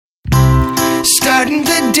Starting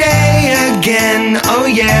the day again, oh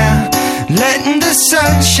yeah. Letting the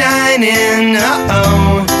sun shine in,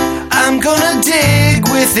 uh-oh. I'm gonna dig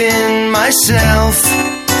within myself,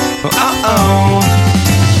 uh-oh.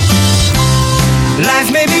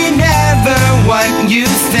 Life may be never what you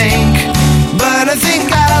think, but I think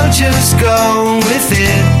I'll just go with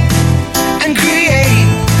it and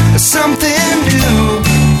create something new.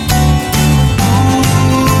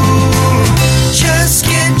 Ooh, just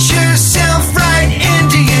get yourself right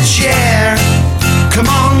into your chair. Come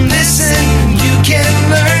on, listen, you can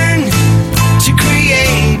learn to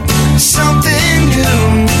create something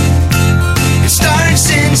new. It starts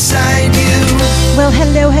inside you. Well,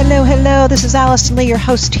 hello. This is Allison Lee, your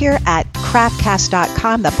host here at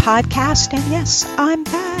craftcast.com, the podcast. And yes, I'm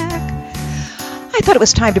back. I thought it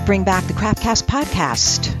was time to bring back the Craftcast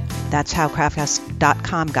podcast. That's how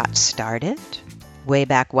craftcast.com got started way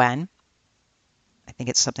back when. I think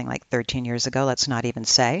it's something like 13 years ago. Let's not even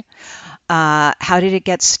say. How did it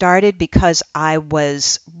get started? Because I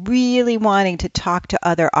was really wanting to talk to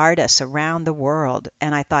other artists around the world.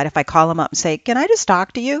 And I thought if I call them up and say, can I just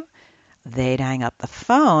talk to you? They'd hang up the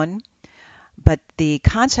phone. But the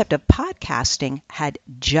concept of podcasting had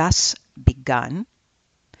just begun.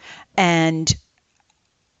 And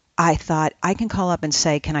I thought, I can call up and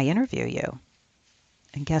say, can I interview you?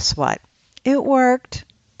 And guess what? It worked.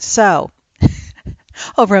 So,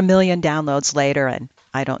 over 1 million downloads later, and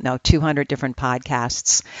I don't know, 200 different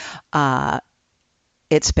podcasts,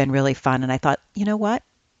 it's been really fun. And I thought, you know what?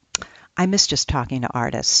 I miss just talking to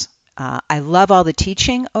artists. I love all the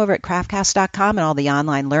teaching over at craftcast.com and all the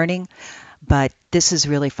online learning, but this is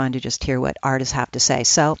really fun to just hear what artists have to say.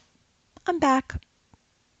 So I'm back.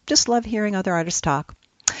 Just love hearing other artists talk.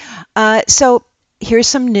 So here's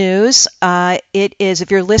some news. It is, if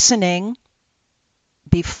you're listening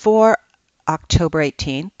before October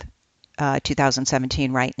 18th,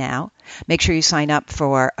 2017 right now, make sure you sign up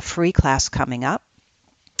for a free class coming up.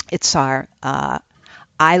 It's our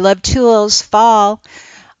I Love Tools Fall.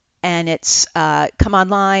 And it's come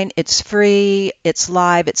online, it's free, it's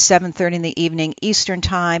live at 7:30 in the evening Eastern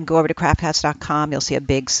Time. Go over to craftcast.com. You'll see a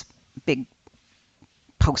big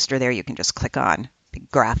poster there you can just click on,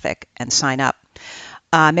 big graphic, and sign up.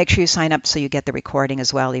 Make sure you sign up so you get the recording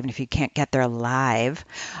as well, even if you can't get there live.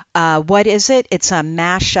 What is it? It's a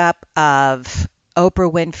mashup of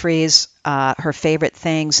Oprah Winfrey's, her favorite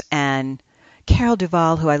things, and Carol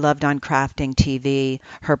Duvall, who I loved on Crafting TV,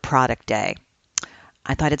 her product day.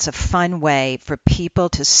 I thought it's a fun way for people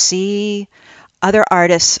to see other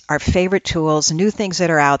artists, our favorite tools, new things that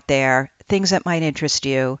are out there, things that might interest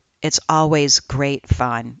you. It's always great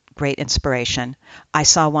fun, great inspiration. I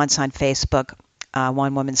saw once on Facebook,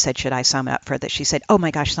 one woman said, should I sign up for this? She said, oh my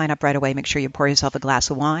gosh, sign up right away. Make sure you pour yourself a glass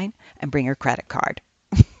of wine and bring your credit card.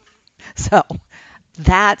 So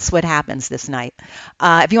that's what happens this night.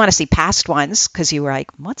 If you want to see past ones, because you were like,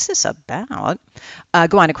 what's this about?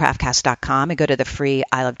 Go on to craftcast.com and go to the free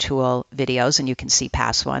I Love Tool videos, and you can see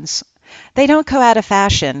past ones. They don't go out of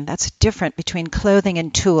fashion. That's different between clothing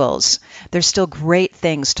and tools. There's still great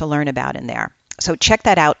things to learn about in there. So check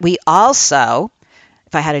that out. We also,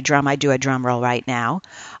 if I had a drum, I'd do a drum roll right now,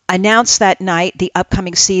 announced that night the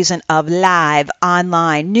upcoming season of live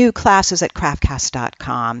online new classes at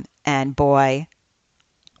craftcast.com. And boy,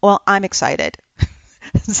 well, I'm excited.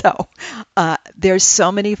 So there's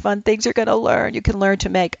so many fun things you're going to learn. You can learn to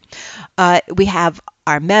make. We have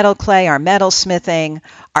our metal clay, our metal smithing,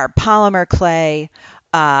 our polymer clay,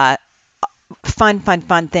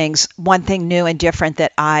 fun things. One thing new and different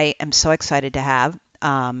that I am so excited to have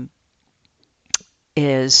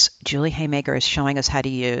is Julie Haymaker is showing us how to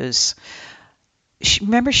use,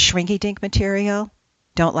 remember Shrinky Dink material?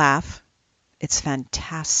 Don't laugh. It's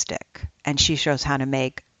fantastic. And she shows how to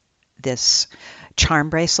make this charm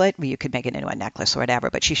bracelet. Well, you could make it into a necklace or whatever,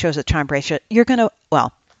 but she shows a charm bracelet. You're going to,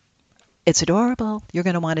 well, it's adorable. You're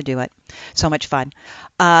going to want to do it. So much fun.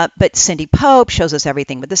 But Cindy Pope shows us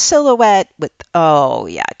everything with the silhouette. Oh,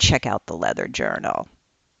 yeah, check out the leather journal.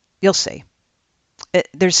 You'll see.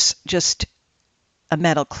 There's just a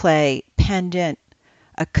metal clay pendant,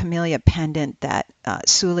 a camellia pendant that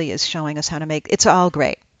Suli is showing us how to make. It's all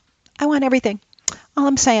great. I want everything. All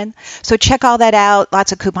I'm saying. So check all that out.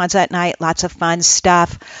 Lots of coupons that night. Lots of fun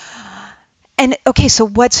stuff. And okay, so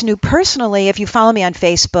what's new personally? If you follow me on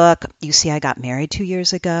Facebook, you see I got married 2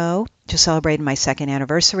 years ago. Just celebrated my 2nd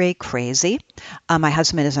anniversary. Crazy. My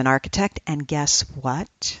husband is an architect. And guess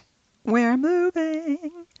what? We're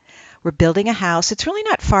moving. We're building a house. It's really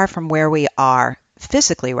not far from where we are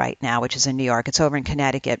physically right now, which is in New York. It's over in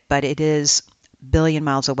Connecticut, but it is a billion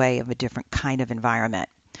miles away of a different kind of environment.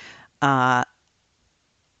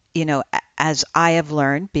 as I have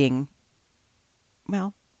learned, being,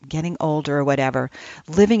 well, getting older or whatever,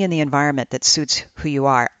 living in the environment that suits who you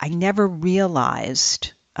are, I never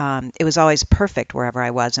realized it was always perfect wherever I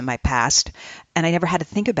was in my past, and I never had to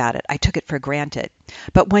think about it. I took it for granted.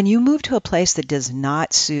 But when you move to a place that does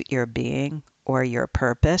not suit your being or your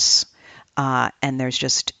purpose, and there's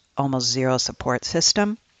just almost zero support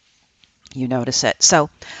system, you notice it. So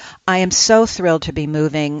I am so thrilled to be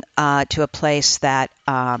moving to a place that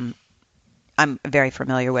I'm very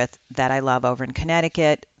familiar with, that I love over in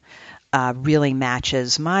Connecticut. Really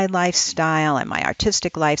matches my lifestyle and my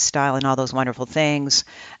artistic lifestyle and all those wonderful things.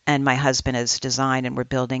 And my husband has designed, and we're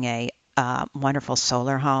building a wonderful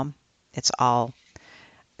solar home. It's all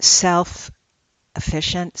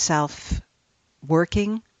self-efficient,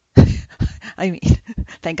 self-working. I mean,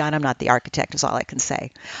 thank God I'm not the architect is all I can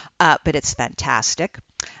say. But it's fantastic.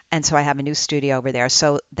 And so I have a new studio over there.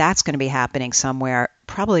 So that's going to be happening somewhere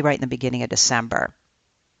probably right in the beginning of December.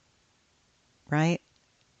 Right?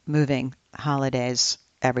 Moving, holidays,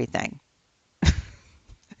 everything.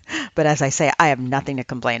 But as I say, I have nothing to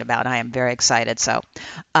complain about. I am very excited. So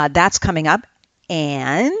that's coming up.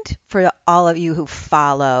 And for all of you who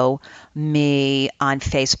follow me on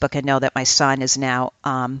Facebook and know that my son is now,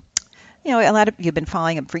 a lot of you have been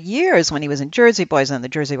following him for years when he was in Jersey Boys on the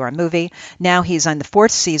Jersey Boys movie. Now he's on the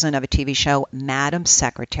 4th season of a TV show, Madam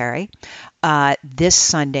Secretary. This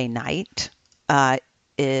Sunday night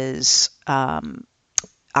is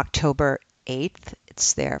October 8th.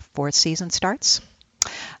 It's their 4th season starts.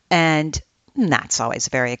 And that's always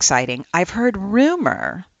very exciting. I've heard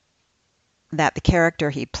rumor that the character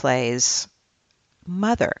he plays,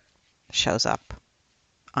 Mother, shows up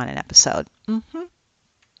on an episode.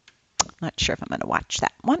 Not sure if I'm going to watch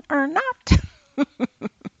that one or not.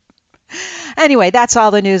 Anyway, that's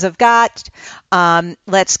all the news I've got.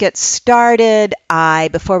 Let's get started.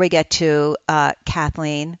 Before we get to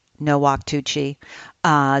Kathleen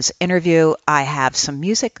Nowak-Tucci's interview, I have some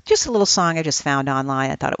music, just a little song I just found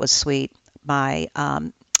online. I thought it was sweet, by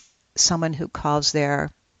someone who calls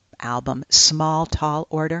their album Small Tall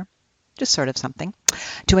Order. Just sort of something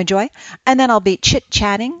to enjoy. And then I'll be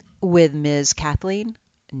chit-chatting with Ms. Kathleen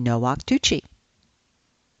Nowak-Tucci.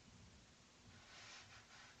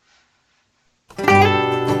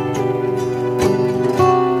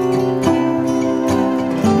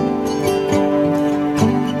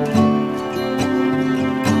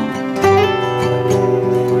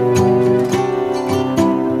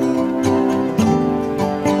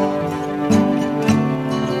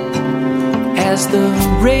 As the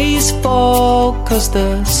rays fall, 'cause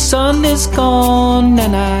the sun is gone,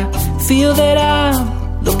 and I feel that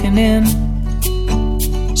I'm looking in.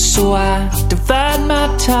 So I divide my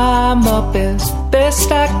time up as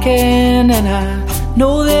best I can, and I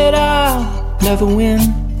know that I'll never win.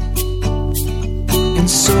 And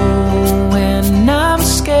so when I'm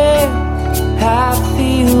scared, I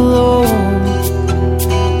feel alone.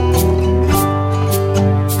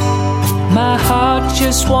 My heart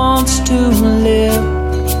just wants to live,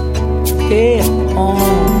 get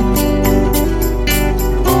on.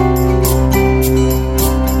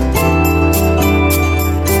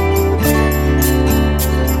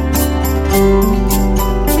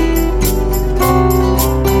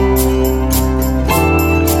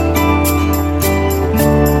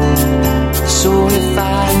 So if I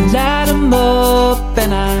light 'em up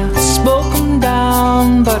and I smoke 'em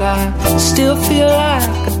down, but I still feel like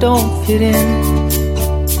I don't fit in,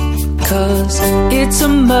 'cause it's a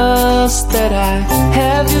must that I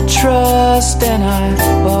have your trust, and I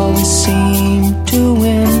always seem to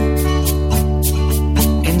win.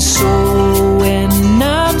 And so when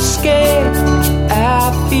I'm scared,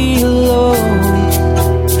 I feel alone.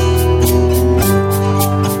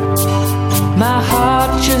 My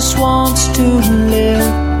heart just wants to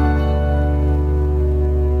live.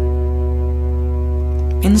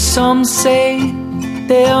 And some say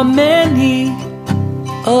there are many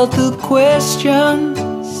other questions,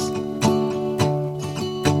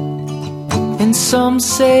 and some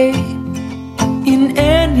say in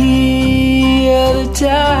any other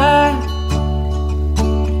time.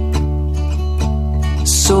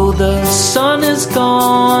 So the sun is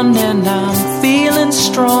gone and I'm feeling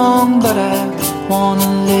strong, but I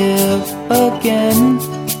wanna live again.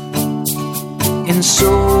 And so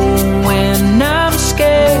when I'm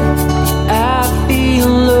scared, I feel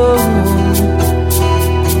alone.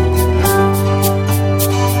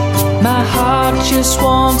 My heart just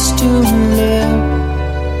wants to live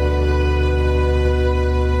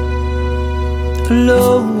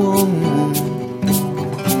alone.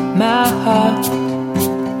 My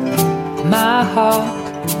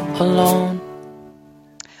heart alone.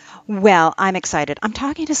 Well, I'm excited. I'm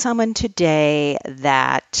talking to someone today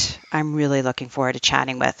that I'm really looking forward to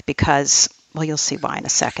chatting with because, well, you'll see why in a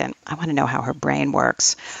second. I want to know how her brain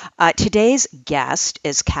works. Today's guest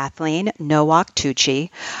is Kathleen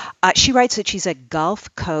Nowak-Tucci. She writes that she's a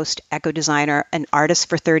Gulf Coast eco designer, an artist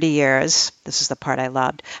for 30 years. This is the part I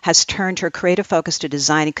loved. Has turned her creative focus to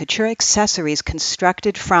designing couture accessories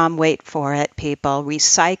constructed from, wait for it, people,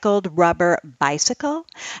 recycled rubber bicycle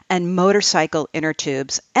and motorcycle inner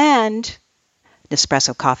tubes and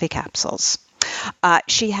Nespresso coffee capsules.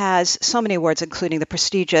 She has so many awards, including the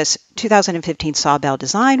prestigious 2015 Sawbell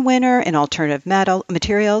Design winner in alternative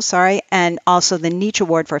materials, and also the Niche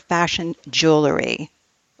Award for Fashion Jewelry.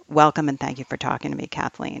 Welcome and thank you for talking to me,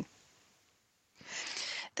 Kathleen.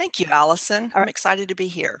 Thank you, Allison. I'm excited to be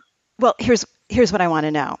here. Well, here's what I want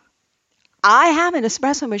to know. I have an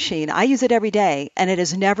espresso machine. I use it every day, and it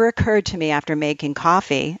has never occurred to me after making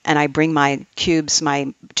coffee, and I bring my cubes,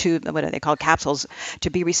 my what are they called, capsules, to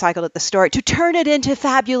be recycled at the store, to turn it into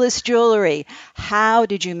fabulous jewelry. How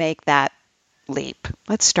did you make that leap?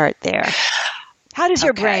 Let's start there. How does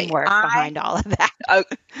your brain work behind all of that?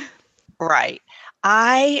 Right.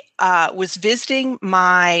 I was visiting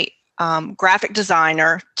my graphic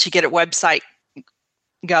designer to get a website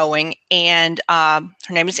going, and her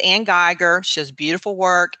name is Ann Geiger. She does beautiful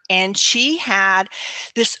work, and she had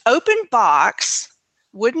this open box,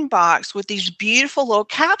 wooden box with these beautiful little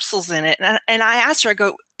capsules in it. And I asked her, I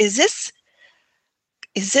go, is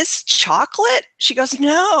this chocolate? She goes,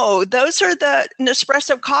 no, those are the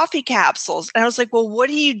Nespresso coffee capsules. And I was like, well, what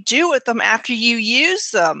do you do with them after you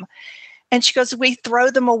use them? And she goes, we throw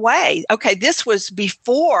them away. Okay, this was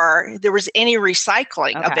before there was any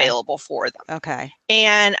recycling available for them. Okay.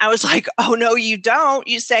 And I was like, oh, no, you don't.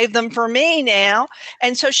 You save them for me now.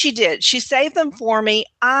 And so she did. She saved them for me.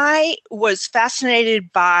 I was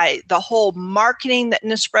fascinated by the whole marketing that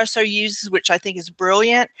Nespresso uses, which I think is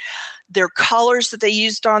brilliant. Their colors that they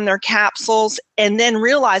used on their capsules, and then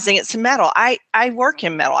realizing it's metal. I work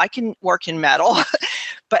in metal. I can work in metal.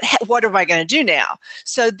 But what am I going to do now?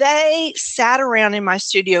 So they sat around in my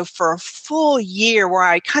studio for a full year where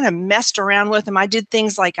I kind of messed around with them. I did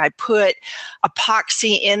things like I put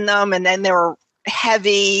epoxy in them, and then they were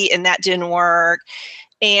heavy, and that didn't work.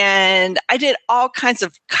 And I did all kinds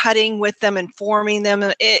of cutting with them and forming them.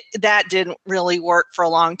 That didn't really work for a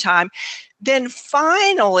long time. Then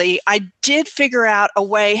finally, I did figure out a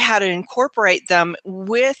way how to incorporate them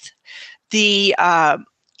with the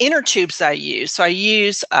inner tubes I use. So I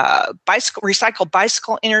use recycled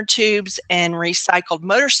bicycle inner tubes and recycled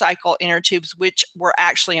motorcycle inner tubes, which were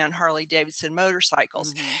actually on Harley Davidson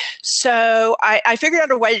motorcycles. Mm-hmm. So I figured out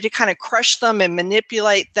a way to kind of crush them and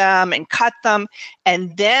manipulate them and cut them.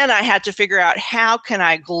 And then I had to figure out how can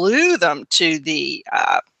I glue them to the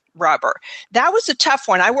rubber. That was a tough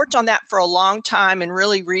one. I worked on that for a long time and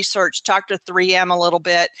really researched, talked to 3M a little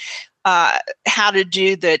bit, how to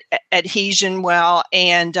do the adhesion well.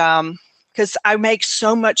 And because I make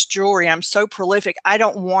so much jewelry, I'm so prolific, I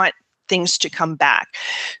don't want things to come back.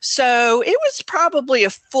 So it was probably a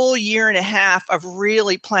full year and a half of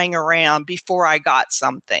really playing around before I got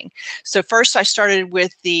something. So first I started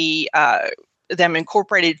with them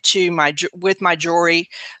incorporated with my jewelry,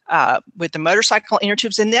 with the motorcycle inner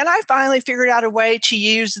tubes. And then I finally figured out a way to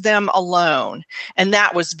use them alone. And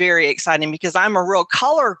that was very exciting because I'm a real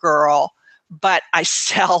color girl, but I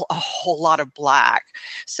sell a whole lot of black.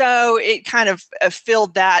 So it kind of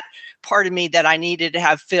filled that part of me that I needed to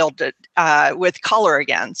have filled with color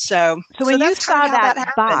again. So when you saw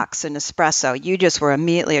that box in Nespresso, you just were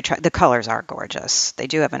immediately attracted. The colors are gorgeous. They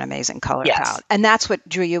do have an amazing color palette. And that's what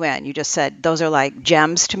drew you in. You just said, those are like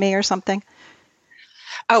gems to me or something?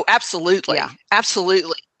 Oh, absolutely. Yeah.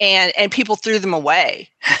 Absolutely. And people threw them away.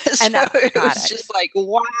 So it was just like,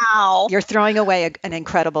 wow. You're throwing away an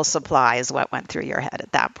incredible supply is what went through your head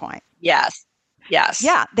at that point. Yes. Yes.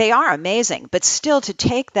 Yeah, they are amazing. But still to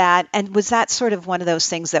take that, and was that sort of one of those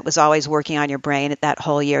things that was always working on your brain at that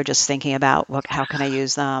whole year, just thinking about how can I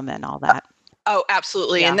use them and all that? Oh,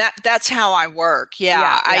 absolutely. Yeah. And that's how I work.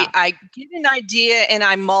 Yeah. I get an idea and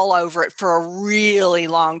I mull over it for a really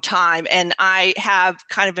long time. And I have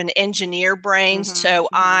kind of an engineer brain. Mm-hmm. So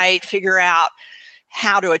I figure out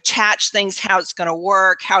how to attach things, how it's going to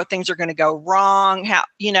work, how things are going to go wrong.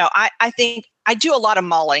 I think I do a lot of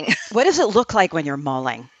mulling. What does it look like when you're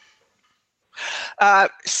mulling?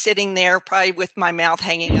 Sitting there probably with my mouth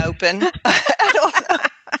hanging open. I don't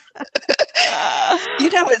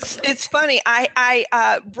know. It's funny.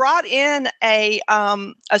 I brought in a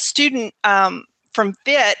student from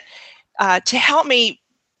FIT to help me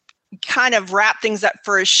kind of wrap things up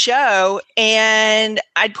for a show, and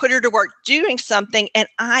I'd put her to work doing something, and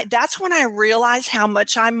that's when I realized how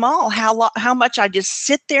much I mull, how much I just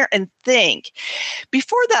sit there and think.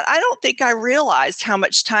 Before that, I don't think I realized how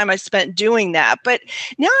much time I spent doing that, but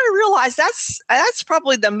now I realize that's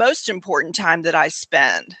probably the most important time that I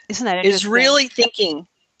spend. Isn't that interesting? Is really thinking.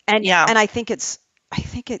 And I think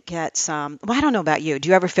it gets well, I don't know about you. Do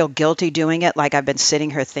you ever feel guilty doing it, like I've been sitting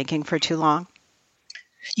here thinking for too long?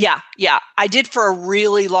 Yeah. I did for a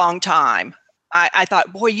really long time. I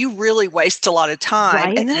thought, boy, you really waste a lot of time.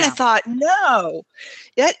 Right? And then I thought, no,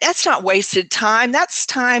 that's not wasted time. That's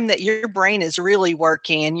time that your brain is really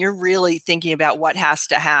working and you're really thinking about what has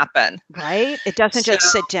to happen. Right? It doesn't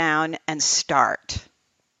just sit down and start.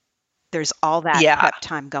 There's all that prep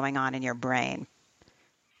time going on in your brain.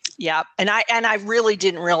 Yeah. And I really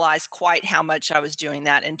didn't realize quite how much I was doing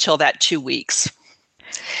that until that 2 weeks.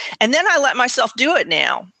 And then I let myself do it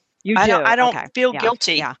now. You do? I don't feel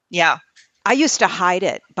guilty. Yeah. I used to hide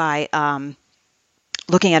it by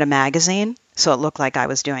looking at a magazine, so it looked like I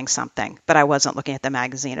was doing something, but I wasn't looking at the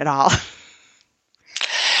magazine at all.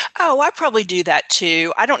 Oh, I probably do that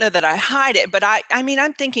too. I don't know that I hide it, but I mean,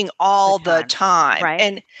 I'm thinking all the time.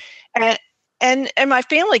 Right. And my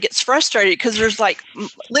family gets frustrated because there's like,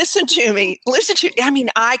 listen to me. I mean,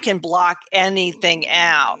 I can block anything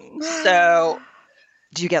out. So.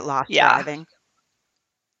 Do you get lost driving?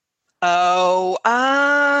 Oh,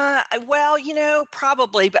 well,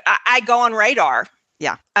 probably, but I go on radar.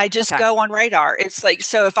 Yeah. I just go on radar. It's like,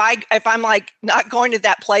 so if I'm like not going to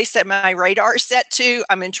that place that my radar is set to,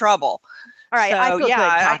 I'm in trouble. All right. So, I feel good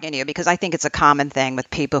talking to you because I think it's a common thing with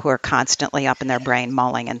people who are constantly up in their brain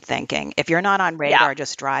mulling and thinking. If you're not on radar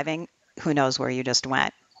just driving, who knows where you just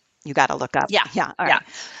went? You got to look up. Yeah. All right.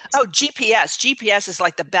 Oh, GPS is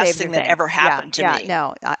like the best thing that ever happened to me.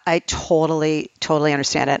 No, I totally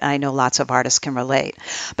understand it. I know lots of artists can relate.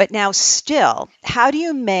 But now still, how do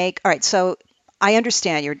you all right, so I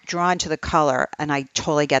understand you're drawn to the color and I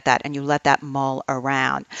totally get that and you let that mull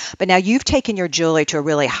around. But now you've taken your jewelry to a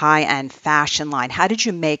really high-end fashion line. How did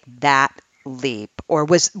you make that leap? Or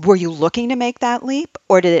were you looking to make that leap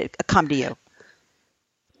or did it come to you?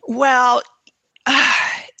 Well,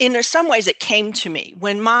 in some ways, it came to me.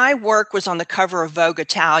 When my work was on the cover of Vogue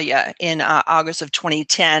Italia in August of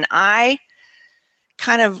 2010, I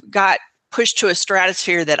kind of got pushed to a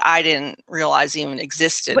stratosphere that I didn't realize even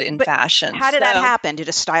existed in fashion. How did that happen? Did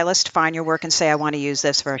a stylist find your work and say, I want to use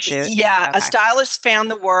this for a shoot? Yeah, okay. A stylist found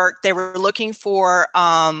the work. They were looking for,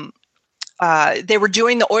 they were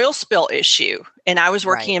doing the oil spill issue. And I was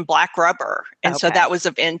working in black rubber. And so that was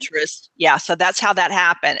of interest. Yeah. So that's how that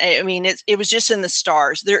happened. I mean, it was just in the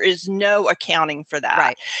stars. There is no accounting for that.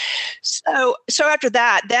 Right. So after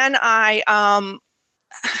that, then I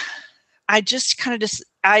just kind of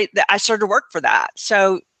I started to work for that.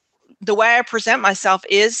 So the way I present myself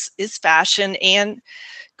is fashion and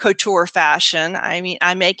couture fashion. I mean,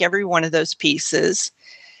 I make every one of those pieces.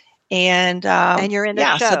 And you're in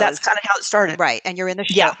the shows. So that's kind of how it started. Right. And you're in the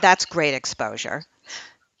show. Yeah. That's great exposure.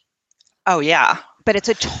 Oh, yeah. But it's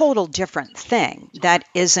a total different thing. That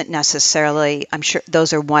isn't necessarily, I'm sure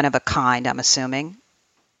those are one of a kind, I'm assuming.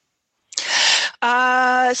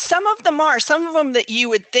 Some of them are. Some of them that you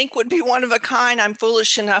would think would be one of a kind, I'm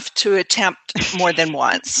foolish enough to attempt more than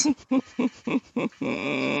once.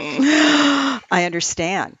 I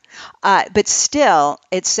understand. But still,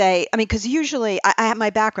 because usually, my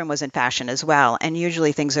background was in fashion as well, and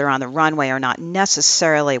usually things that are on the runway are not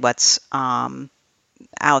necessarily what's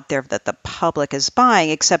out there that the public is buying,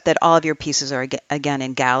 except that all of your pieces are, again,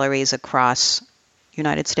 in galleries across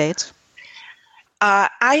United States.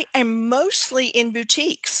 I am mostly in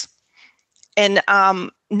boutiques, and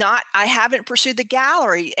I haven't pursued the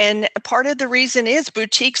gallery. And part of the reason is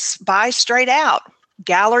boutiques buy straight out.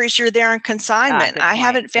 Galleries, you're there in consignment. I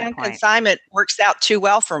haven't found consignment works out too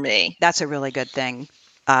well for me. That's a really good thing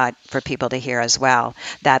for people to hear as well,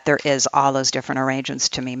 that there is all those different arrangements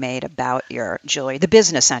to be made about your jewelry, the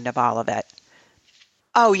business end of all of it.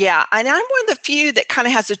 Oh, yeah. And I'm one of the few that kind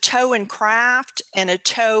of has a toe in craft and a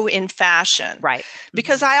toe in fashion. Right.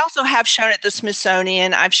 Because I also have shown at the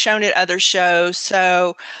Smithsonian. I've shown at other shows.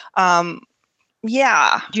 So,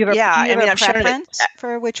 yeah. Do you have a preference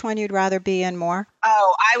for which one you'd rather be in more?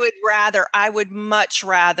 Oh, I would much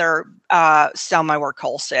rather sell my work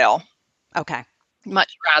wholesale. Okay.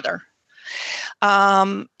 Much rather.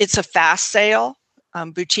 It's a fast sale.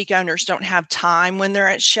 Boutique owners don't have time when they're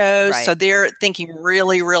at shows, so they're thinking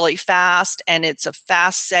really, really fast, and it's a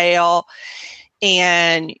fast sale,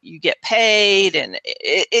 and you get paid, and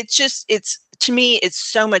it's to me, it's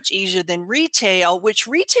so much easier than retail, which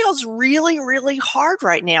retail is really, really hard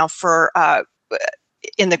right now for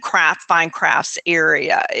in the fine crafts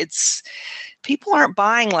area. People aren't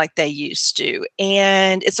buying like they used to,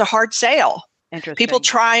 and it's a hard sale. Interesting. People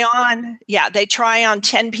try on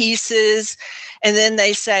 10 pieces, and then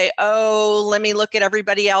they say, oh, let me look at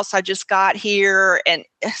everybody else I just got here. And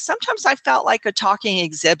sometimes I felt like a talking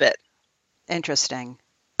exhibit. Interesting.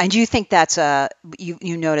 And do you think that's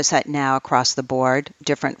you notice that now across the board,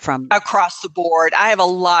 different from across the board? I have a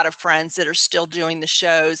lot of friends that are still doing the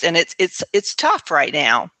shows, and it's tough right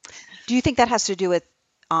now. Do you think that has to do with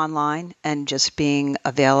online and just being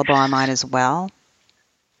available online as well?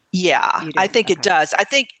 Yeah, I think it does. I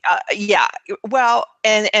think, well,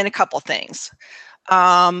 and a couple of things.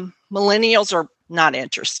 Millennials are not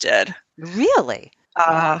interested. Really?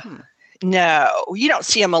 No, you don't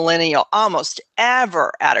see a millennial almost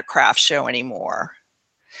ever at a craft show anymore.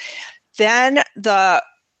 Then the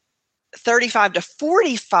 35 to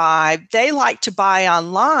 45, they like to buy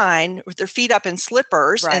online with their feet up in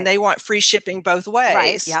slippers, and they want free shipping both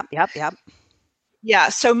ways. Right. Yep. Yeah.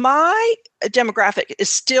 So my demographic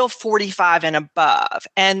is still 45 and above.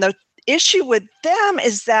 And the issue with them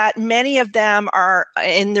is that many of them are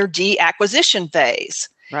in their de-acquisition phase.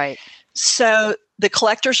 Right. So the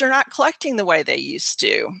collectors are not collecting the way they used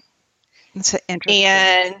to. That's interesting.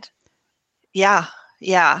 And yeah.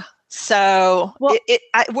 So we're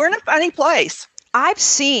in a funny place. I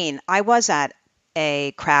was at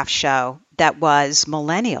a craft show that was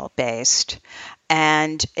millennial based.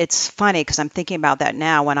 And it's funny because I'm thinking about that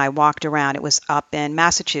now. When I walked around, it was up in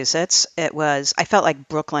Massachusetts. I felt like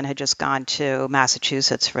Brooklyn had just gone to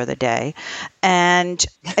Massachusetts for the day. And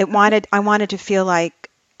I wanted to feel like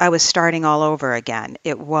I was starting all over again.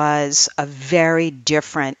 It was a very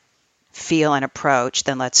different feel and approach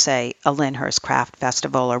than, let's say, a Lyndhurst Craft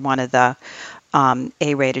Festival or one of the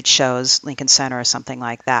A-rated shows, Lincoln Center or something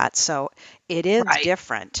like that. So it is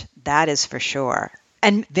different. That is for sure.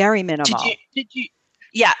 And very minimal. Did you?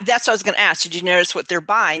 Yeah, that's what I was going to ask. Did you notice what they're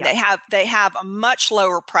buying? Yeah. They have a much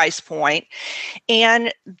lower price point,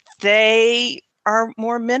 and they are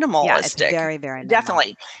more minimalistic. Yeah, it's very, very minimal.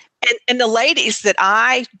 Definitely. And the ladies that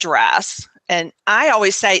I dress, and I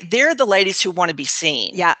always say they're the ladies who want to be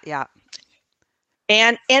seen. Yeah.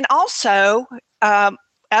 And also,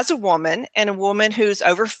 as a woman and a woman who's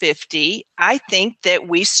over 50, I think that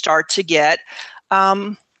we start to get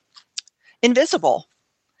invisible.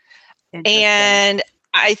 And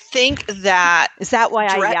I think that is that why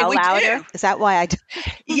I yell louder? Is that why I do?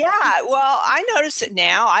 Yeah, well, I notice it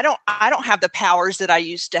now. I don't have the powers that I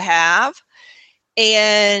used to have.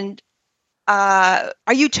 And are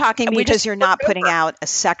you talking because you're not putting out a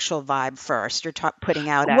sexual vibe first? You're putting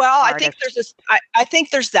out I think there's this. I think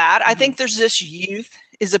there's that. Mm-hmm. I think there's this youth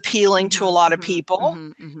is appealing to a lot of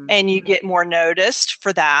people, and you get more noticed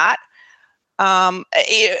for that. Men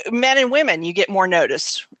and women, you get more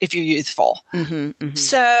noticed if you're youthful.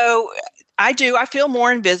 So I feel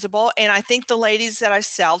more invisible. And I think the ladies that I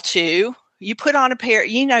sell to, you put on a pair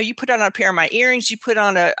of my earrings, you put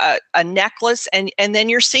on a necklace, and then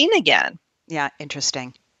you're seen again. Yeah.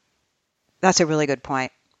 Interesting. That's a really good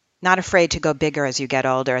point. Not afraid to go bigger as you get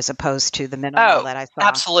older, as opposed to the minimal that I saw.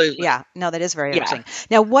 Absolutely. Yeah. No, that is very interesting.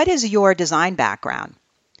 Now, what is your design background?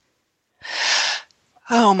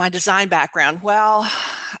 Oh, my design background. Well,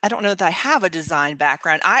 I don't know that I have a design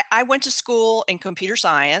background. I went to school in computer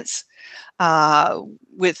science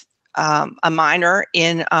with a minor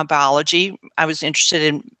in biology. I was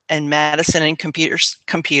interested in medicine and computers.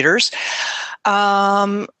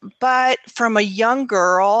 But from a young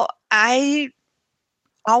girl, I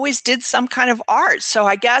always did some kind of art. So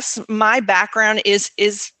I guess my background is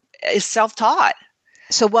self-taught.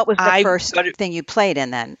 So what was the first thing you played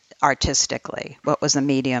in then? Artistically, what was the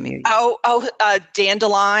medium you used?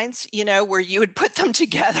 Dandelions, where you would put them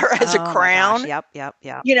together as a crown. Yep.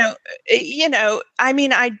 I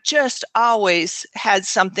mean, I just always had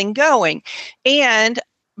something going. And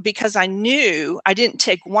because I knew I didn't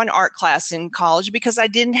take one art class in college because I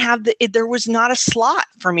didn't have there was not a slot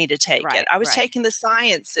for me to take it. I was taking the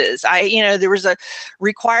sciences. There was a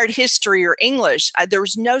required history or English. There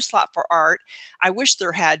was no slot for art. I wish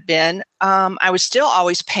there had been. I was still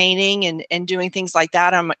always painting and doing things like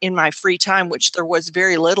that in my free time, which there was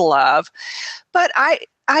very little of. But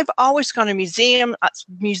I've always gone to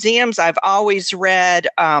museums. I've always read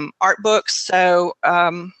art books. So,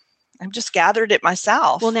 I've just gathered it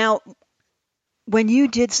myself. Well, now, when you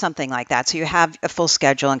did something like that, so you have a full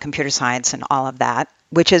schedule in computer science and all of that,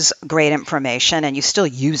 which is great information, and you still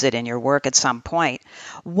use it in your work at some point.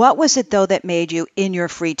 What was it, though, that made you, in your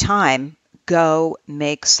free time, go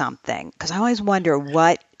make something? Because I always wonder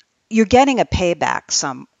what you're getting a payback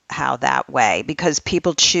somehow that way because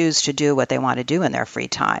people choose to do what they want to do in their free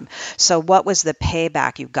time. So what was the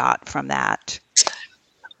payback you got from that?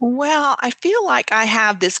 Well, I feel like I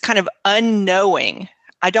have this kind of unknowing.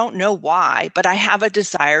 I don't know why, but I have a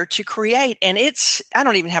desire to create, and I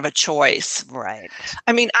don't even have a choice. Right.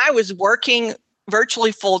 I mean, I was working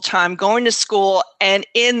virtually full time, going to school, and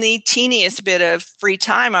in the teeniest bit of free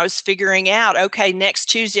time, I was figuring out, okay, next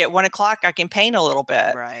Tuesday at 1:00, I can paint a little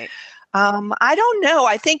bit. Right. I don't know.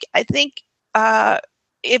 I think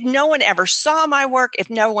if no one ever saw my work, if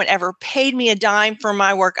no one ever paid me a dime for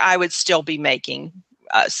my work, I would still be making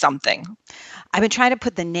something. I've been trying to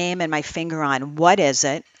put the name and my finger on what is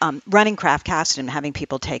it. Running Craftcast and having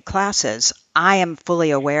people take classes, I am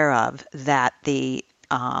fully aware of that the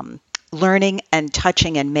learning and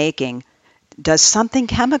touching and making does something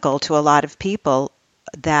chemical to a lot of people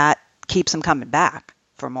that keeps them coming back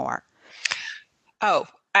for more. Oh,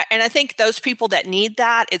 and I think those people that need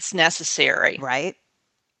that, it's necessary. Right?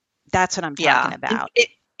 That's what I'm talking about.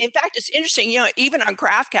 In fact, it's interesting, even on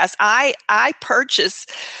Craftcast, I purchase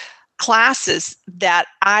classes that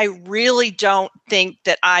I really don't think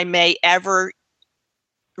that I may ever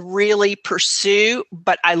really pursue,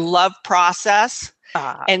 but I love process.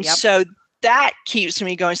 So that keeps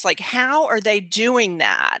me going. It's like, how are they doing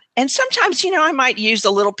that? And sometimes, I might use a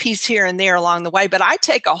little piece here and there along the way, but I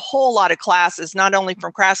take a whole lot of classes, not only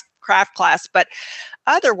from craft class, but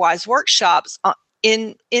otherwise workshops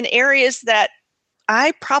in areas that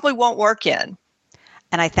I probably won't work in.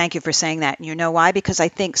 And I thank you for saying that. And you know why? Because I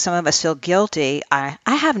think some of us feel guilty. I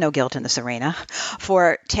have no guilt in this arena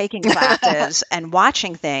for taking classes and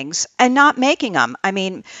watching things and not making them. I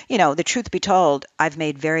mean, the truth be told, I've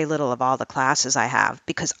made very little of all the classes I have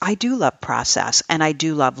because I do love process and I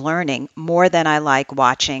do love learning more than I like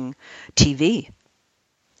watching TV.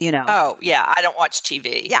 Oh, yeah. I don't watch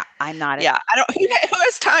TV. Yeah, I'm not. Yeah, I don't. Who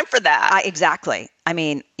has time for that? Exactly. I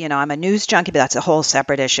mean, I'm a news junkie, but that's a whole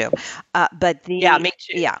separate issue. Yeah, me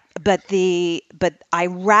too. Yeah, but I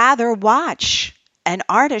rather watch an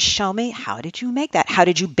artist show me, how did you make that? How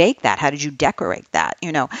did you bake that? How did you decorate that?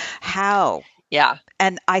 How? Yeah.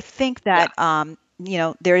 And I think that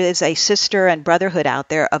there is a sister and brotherhood out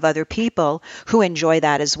there of other people who enjoy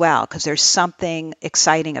that as well because there's something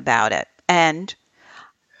exciting about it. And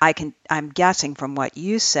I'm guessing from what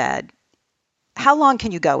you said, how long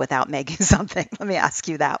can you go without making something? Let me ask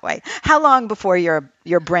you that way. How long before your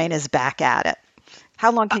brain is back at it?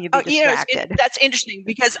 How long can you be distracted? That's interesting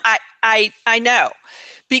because I know.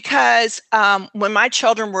 Because when my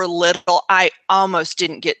children were little, I almost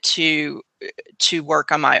didn't get to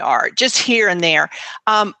work on my art, just here and there.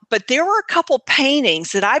 But there were a couple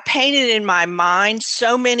paintings that I painted in my mind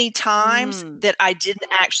so many times that I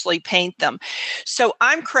didn't actually paint them. So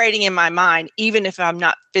I'm creating in my mind, even if I'm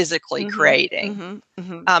not physically creating.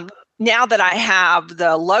 Now that I have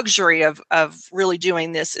the luxury of really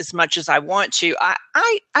doing this as much as I want to,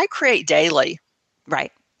 I create daily.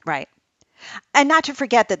 Right. And not to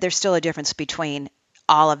forget that there's still a difference between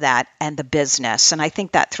all of that and the business. And I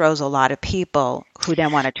think that throws a lot of people who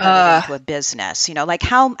then want to turn it into a business. Like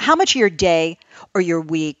how much of your day or your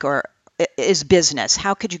week or is business?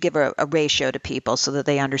 How could you give a ratio to people so that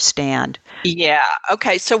they understand? Yeah.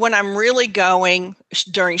 Okay. So when I'm really going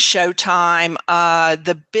during showtime,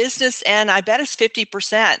 the business end, I bet it's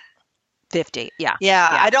 50%. 50. Yeah. Yeah.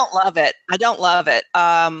 I don't love it.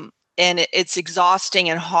 And it's exhausting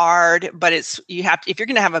and hard, but if you're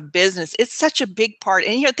going to have a business, it's such a big part.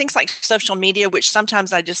 And things like social media, which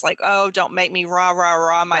sometimes I just like, oh, don't make me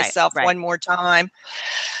rah myself one more time.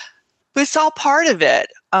 But it's all part of it.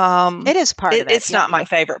 It is part of it. It's not my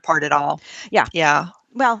favorite part at all. Yeah. Yeah.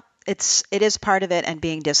 Well, it is part of it, and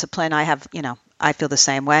being disciplined. I have, I feel the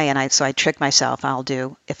same way, and so I trick myself.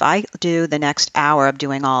 If I do the next hour of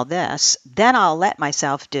doing all this, then I'll let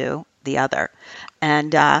myself do the other.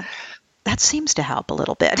 And that seems to help a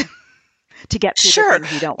little bit to get through the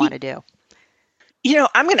things you don't want to do.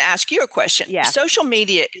 I'm going to ask you a question. Yeah. Social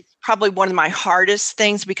media is probably one of my hardest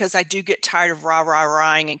things because I do get tired of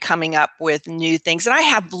rah-rahing and coming up with new things. And I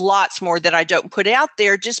have lots more that I don't put out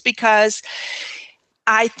there just because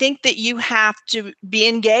I think that you have to be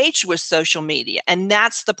engaged with social media. And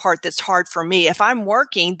that's the part that's hard for me. If I'm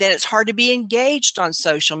working, then it's hard to be engaged on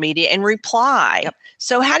social media and reply. Yep.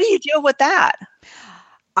 So how do you deal with that?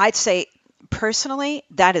 I'd say personally,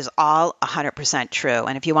 that is all 100% true.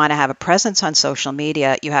 And if you want to have a presence on social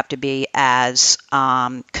media, you have to be as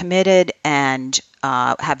committed and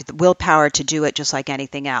have the willpower to do it just like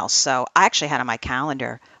anything else. So I actually had on my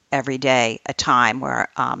calendar every day a time where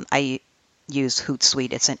I use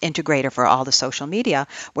Hootsuite. It's an integrator for all the social media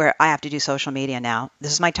where I have to do social media now.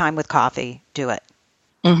 This is my time with coffee. Do it.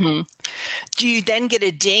 Mm-hmm. Do you then get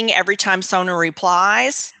a ding every time someone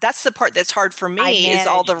replies? That's the part that's hard for me. I Is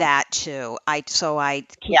all the that too. I keep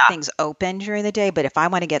Yeah. things open during the day, but if I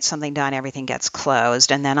want to get something done, everything gets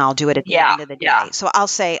closed, and then I'll do it at the Yeah, end of the day. yeah. So I'll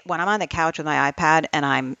say when I'm on the couch with my iPad and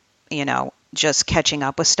I'm, just catching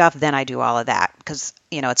up with stuff, then I do all of that because,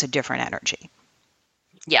 it's a different energy.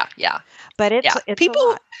 Yeah, yeah. But it's a people.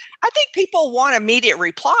 lot. I think people want immediate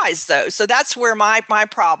replies though, so that's where my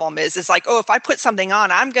problem is. It's like, oh, if I put something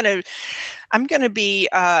on, I'm gonna be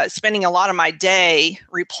spending a lot of my day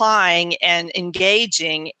replying and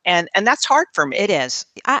engaging, and that's hard for me. It is.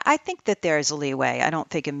 I think that there's a leeway. I don't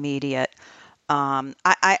think immediate.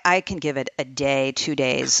 I can give it a day, 2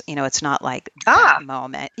 days. It's not like that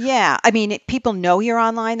moment. Yeah. I mean, people know you're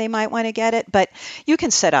online. They might want to get it, but you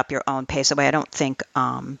can set up your own pace away. I don't think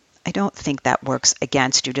that works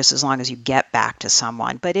against you just as long as you get back to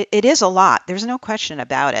someone. But it is a lot. There's no question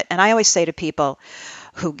about it. And I always say to people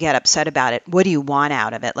who get upset about it, what do you want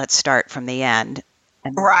out of it? Let's start from the end.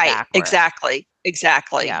 And work Right. backward.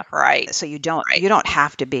 Exactly. Yeah. Right. So you don't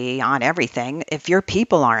have to be on everything if your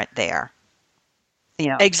people aren't there.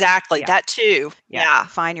 Exactly. Yeah. That too. Yeah.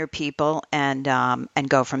 Find your people and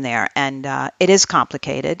go from there. And it is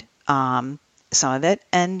complicated, some of it.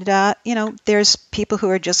 And there's people who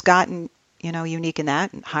are just gotten unique in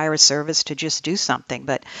that and hire a service to just do something.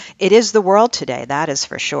 But it is the world today. That is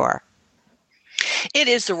for sure. It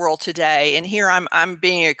is the world today, and here I'm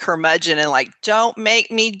being a curmudgeon and like, don't make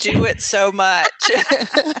me do it so much.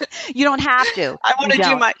 You don't have to. I want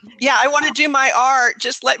to do my art.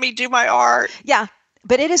 Just let me do my art. Yeah.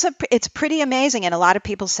 But it's pretty amazing, and a lot of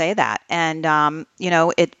people say that, and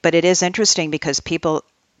but it is interesting because people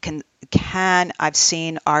can I've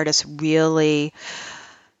seen artists really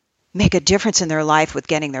make a difference in their life with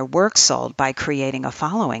getting their work sold by creating a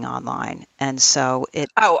following online, and so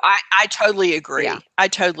I totally agree. Yeah. I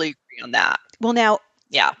totally agree on that. Well, now,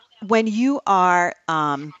 yeah, when you are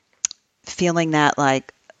feeling that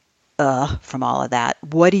like from all of that,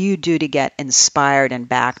 what do you do to get inspired and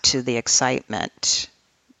back to the excitement?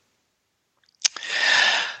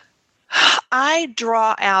 I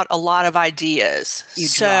draw out a lot of ideas.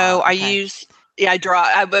 I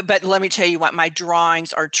draw, but let me tell you what, my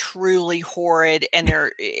drawings are truly horrid, and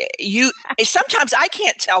sometimes I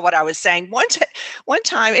can't tell what I was saying. One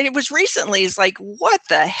time, and it was recently, it's like, what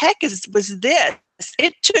the heck was this?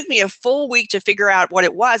 It took me a full week to figure out what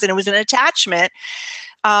it was, and it was an attachment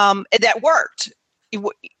that worked.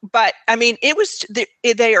 But I mean,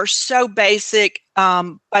 they are so basic,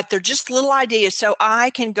 but they're just little ideas. So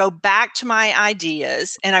I can go back to my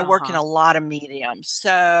ideas, and I work in a lot of mediums.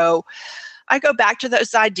 So I go back to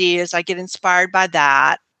those ideas. I get inspired by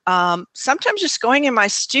that. Sometimes just going in my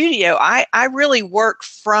studio, I really work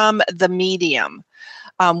from the medium.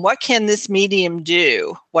 What can this medium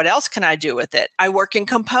do? What else can I do with it? I work in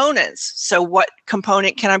components. So what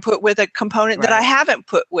component can I put with a component that I haven't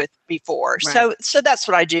put with before? Right. So that's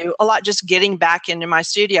what I do a lot, just getting back into my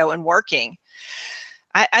studio and working.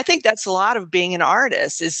 I think that's a lot of being an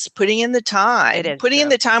artist, is putting in the time, in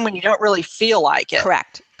the time when you don't really feel like it.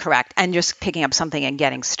 Correct. And just picking up something and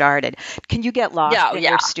getting started. Can you get lost in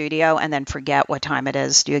your studio and then forget what time it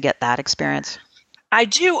is? Do you get that experience? I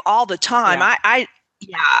do all the time.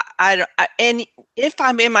 Yeah. And if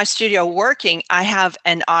I'm in my studio working, I have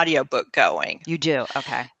an audiobook going. You do?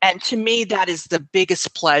 Okay. And to me, that is the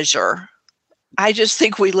biggest pleasure. I just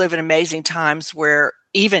think we live in amazing times where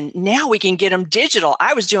even now we can get them digital.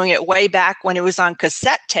 I was doing it way back when it was on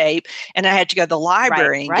cassette tape, and I had to go to the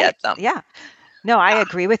library and get them. Yeah. No, I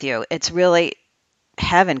agree with you. It's really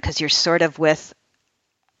heaven because you're sort of with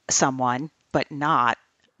someone, but not.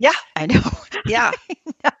 Yeah. I know. Yeah.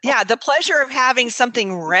 Yeah. The pleasure of having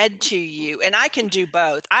something read to you. And I can do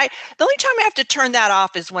both. The only time I have to turn that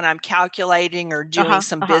off is when I'm calculating or doing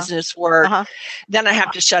some business work. Then I have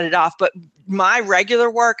to shut it off. But my regular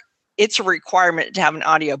work, it's a requirement to have an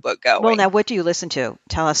audiobook going. Well, now what do you listen to?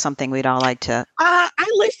 Tell us something we'd all like to. I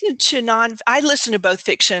listen to both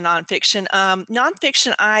fiction and nonfiction.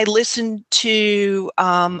 Nonfiction, I listen to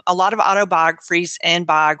a lot of autobiographies and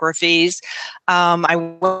biographies. I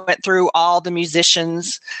went through all the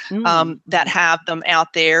musicians that have them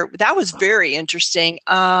out there. That was very interesting.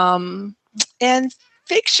 And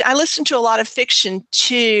fiction, I listen to a lot of fiction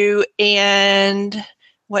too. And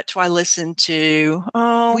What do I listen to?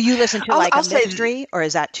 Oh, Will you listen to I'll a say mystery, or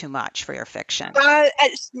is that too much for your fiction?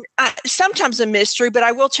 sometimes a mystery, but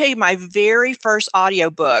I will tell you my very first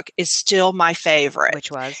audiobook is still my favorite.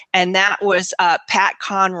 Which was? And that was Pat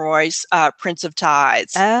Conroy's Prince of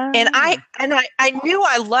Tides. Oh. And I knew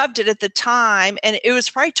I loved it at the time, and it was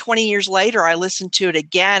probably 20 years later I listened to it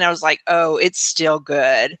again. I was like, oh, it's still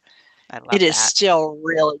good. I love It is that. still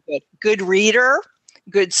really good. Good reader,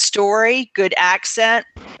 good story, good accent.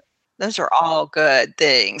 Those are all good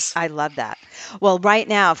things. I love that. Well, right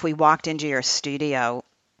now, if we walked into your studio,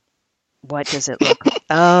 what does it look like?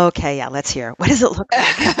 Okay, yeah, let's hear. What does it look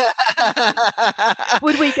like?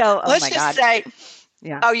 Would we go, oh Let's my just God. say,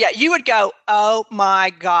 Yeah. oh yeah, you would go, oh my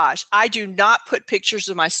gosh. I do not put pictures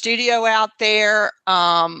of my studio out there.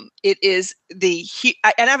 It is and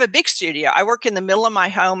I have a big studio. I work in the middle of my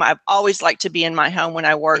home. I've always liked to be in my home when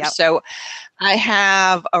I work. Yep. So I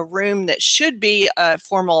have a room that should be a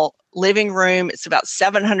formal living room. It's about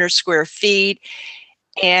 700 square feet.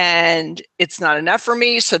 And it's not enough for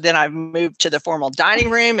me. So then I've moved to the formal dining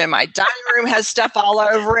room, and my dining room has stuff all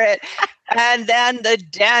over it. And then the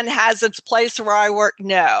den has its place where I work.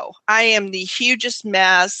 No, I am the hugest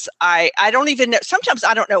mess. I don't even know. Sometimes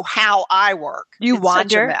I don't know how I work. Do you It's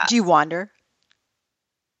such a wander? mess. Do you wander?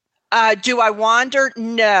 Do I wander?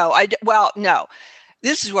 No. No.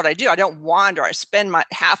 This is what I do. I don't wander. I spend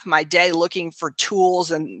half my day looking for tools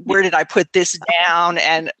and where did I put this down?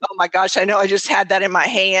 And oh my gosh, I know I just had that in my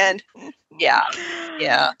hand. Yeah.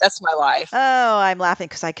 That's my life. Oh, I'm laughing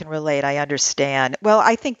because I can relate. I understand. Well,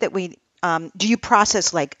 I think that do you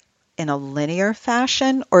process like in a linear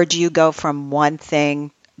fashion, or do you go from one thing,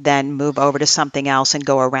 then move over to something else and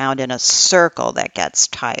go around in a circle that gets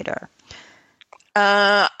tighter?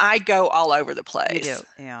 I go all over the place. You do,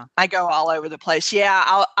 yeah. I go all over the place.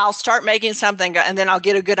 Yeah, I'll start making something, and then I'll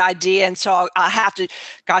get a good idea, and so I have to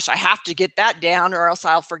get that down, or else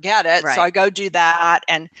I'll forget it. Right. So I go do that,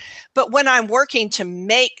 but when I'm working to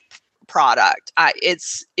make product,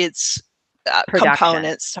 it's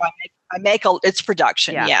components. So it's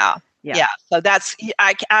production. Yeah. Yeah. So that's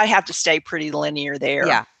I have to stay pretty linear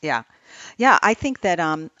there. Yeah. I think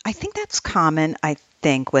that's common. I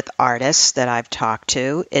think with artists that I've talked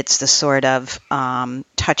to, it's the sort of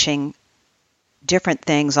touching different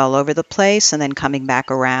things all over the place and then coming back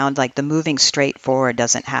around. Like the moving straight forward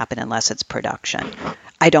doesn't happen unless it's production.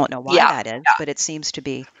 I don't know why that is, but it seems to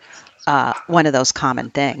be one of those common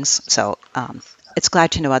things. So it's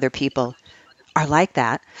glad to know other people are like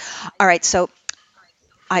that. All right, so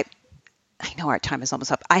I know our time is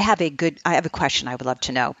almost up. I have a question I would love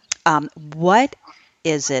to know. What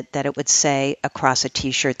is it that it would say across a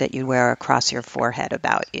T-shirt that you wear across your forehead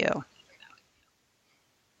about you?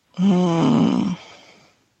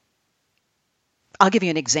 I'll give you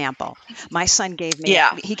an example. My son gave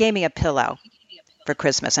me a pillow for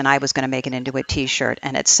Christmas, and I was going to make it into a T-shirt,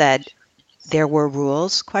 and it said, "There were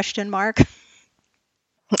rules?" ?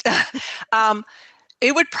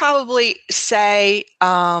 It would probably say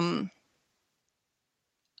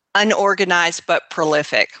unorganized but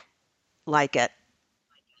prolific. Like it.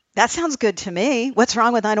 That sounds good to me. What's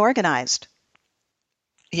wrong with unorganized?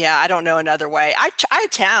 Yeah, I don't know another way. I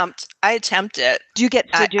attempt it. Do you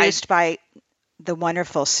get seduced by the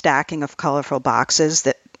wonderful stacking of colorful boxes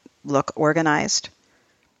that look organized?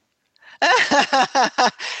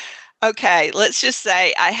 Okay, let's just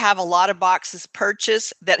say I have a lot of boxes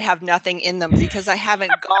purchased that have nothing in them because I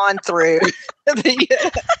haven't gone through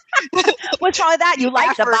What's wrong with that? You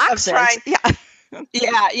like the boxes.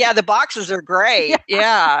 Yeah, the boxes are great.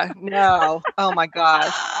 Yeah. No. Oh my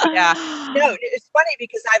gosh. Yeah. No, it's funny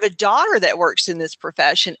because I have a daughter that works in this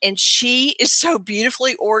profession, and she is so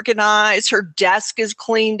beautifully organized. Her desk is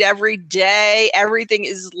cleaned every day. Everything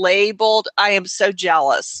is labeled. I am so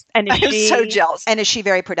jealous. And I am so jealous. And is she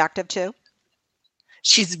very productive too?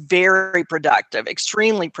 She's very productive,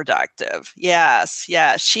 extremely productive. Yes.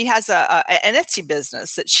 She has an Etsy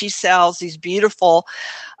business that she sells these beautiful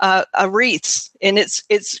wreaths, and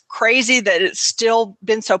it's crazy that it's still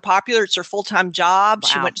been so popular. It's her full-time job. Wow.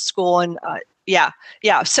 She went to school and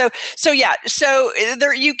So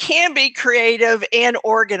there you can be creative and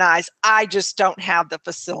organized. I just don't have the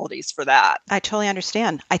facilities for that. I totally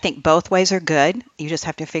understand. I think both ways are good. You just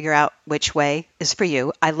have to figure out which way is for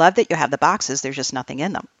you. I love that you have the boxes. There's just nothing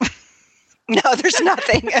in them. No, there's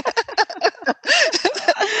nothing.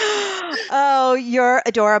 Oh, you're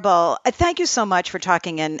adorable. Thank you so much for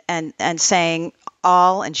talking and saying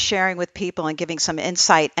all and sharing with people and giving some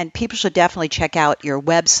insight. And people should definitely check out your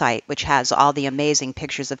website, which has all the amazing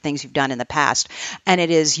pictures of things you've done in the past. And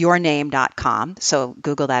it is yourname.com. So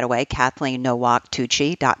Google that away,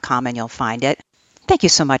 KathleenNowakTucci.com, and you'll find it. Thank you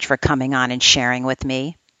so much for coming on and sharing with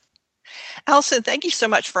me. Allison, thank you so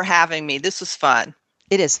much for having me. This was fun.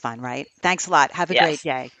 It is fun, right? Thanks a lot. Have a great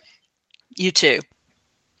day. You too.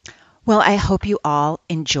 Well, I hope you all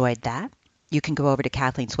enjoyed that. You can go over to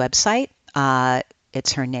Kathleen's website.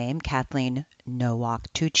 It's her name, Kathleen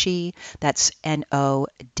Nowak Tucci. That's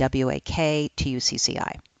Nowaktucci.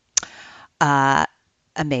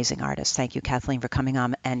 Amazing artist. Thank you, Kathleen, for coming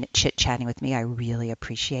on and chit-chatting with me. I really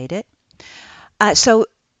appreciate it. So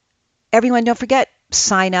everyone, don't forget,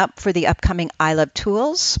 sign up for the upcoming I Love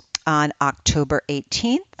Tools on October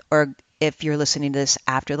 18th, or if you're listening to this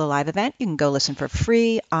after the live event, you can go listen for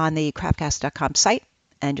free on the craftcast.com site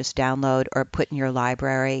and just download or put in your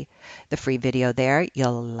library the free video there.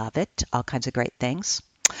 You'll love it. All kinds of great things.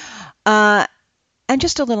 And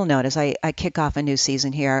just a little note as I kick off a new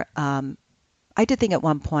season here. I did think at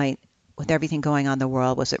one point, with everything going on in the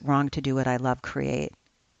world, was it wrong to do what I love, create,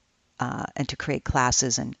 and to create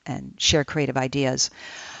classes and share creative ideas?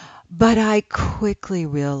 But I quickly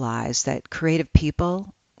realized that creative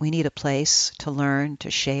people, we need a place to learn, to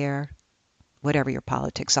share, whatever your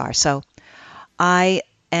politics are. So I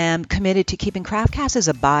am committed to keeping Craftcast as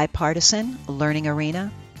a bipartisan learning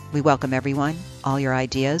arena. We welcome everyone, all your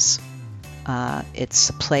ideas. It's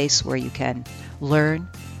a place where you can learn,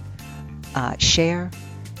 share,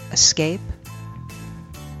 escape,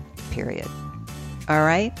 period. All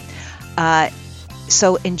right?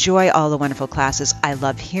 So enjoy all the wonderful classes. I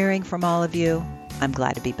love hearing from all of you. I'm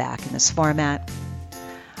glad to be back in this format.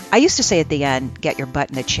 I used to say at the end, get your butt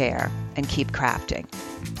in the chair and keep crafting.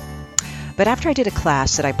 But after I did a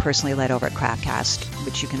class that I personally led over at Craftcast,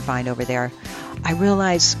 which you can find over there, I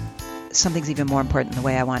realized something's even more important in the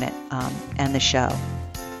way I want to end the show.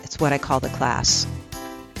 It's what I call the class,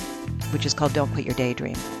 which is called Don't Quit Your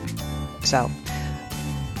Daydream. So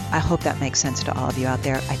I hope that makes sense to all of you out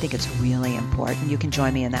there. I think it's really important. You can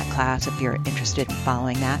join me in that class if you're interested in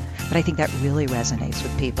following that. But I think that really resonates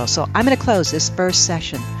with people. So I'm going to close this first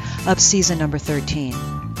session of season number 13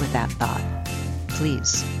 with that thought.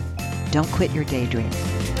 Please, don't quit your daydream.